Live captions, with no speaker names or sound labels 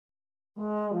Firstly,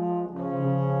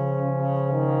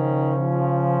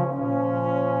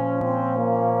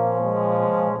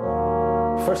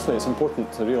 it's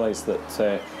important to realise that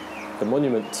the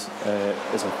monument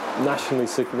is a nationally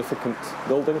significant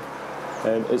building.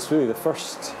 It's really the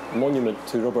first monument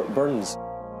to Robert Burns.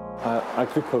 A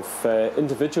group of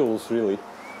individuals really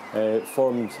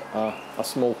formed a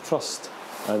small trust,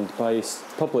 and by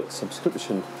public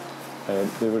subscription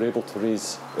they were able to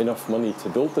raise enough money to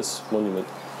build this monument.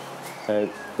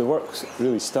 The works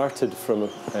really started from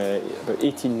about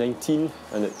 1819,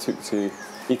 and it took to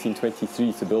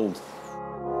 1823 to build.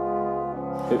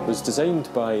 It was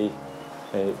designed by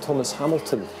Thomas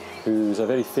Hamilton, who's a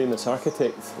very famous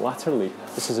architect latterly.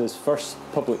 This is his first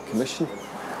public commission.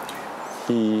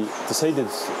 He decided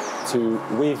to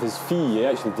waive his fee. He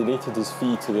actually donated his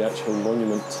fee to the actual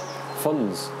monument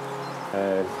funds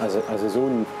as his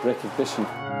own recognition.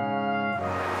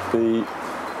 The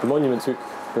monument took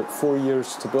about 4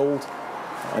 years to build,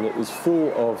 and it was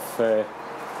full of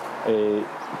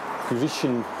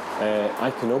Grecian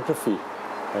iconography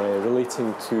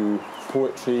relating to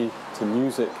poetry, to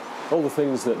music, all the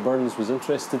things that Burns was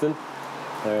interested in.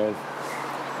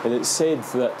 And it's said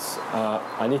that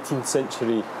an 18th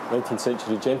century, 19th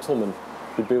century gentleman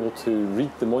would be able to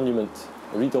read the monument,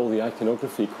 read all the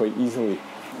iconography quite easily.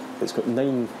 It's got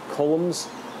 9 columns.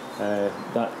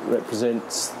 That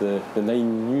represents the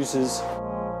 9 muses.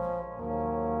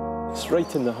 It's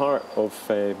right in the heart of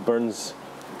Burns'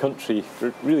 country,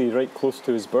 really right close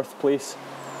to his birthplace,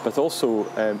 but also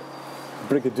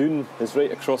Brigadoon is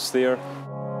right across there.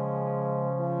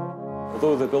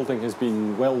 Although the building has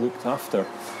been well looked after,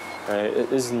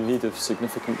 it is in need of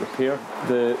significant repair.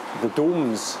 The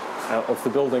domes of the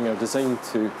building are designed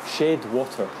to shed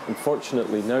water.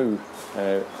 Unfortunately now,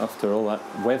 after all that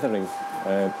weathering,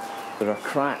 there are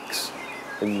cracks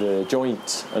in the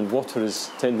joints, and water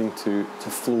is tending to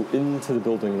flow into the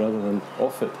building rather than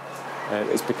off it.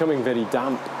 It's becoming very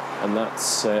damp, and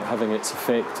that's having its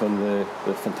effect on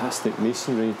the fantastic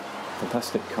masonry,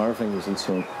 fantastic carvings and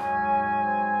so on.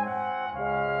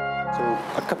 So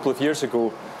a couple of years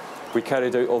ago we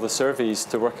carried out all the surveys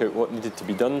to work out what needed to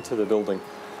be done to the building,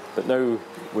 but now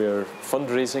we're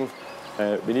fundraising.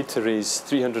 We need to raise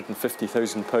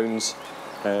 £350,000.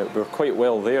 We're quite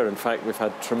well there. In fact, we've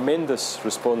had tremendous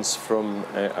response from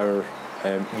our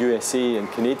USA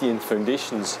and Canadian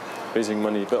foundations raising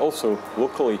money, but also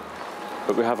locally.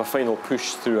 But we have a final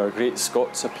push through our Great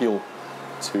Scots Appeal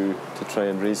to try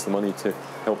and raise the money to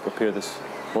help repair this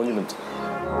monument.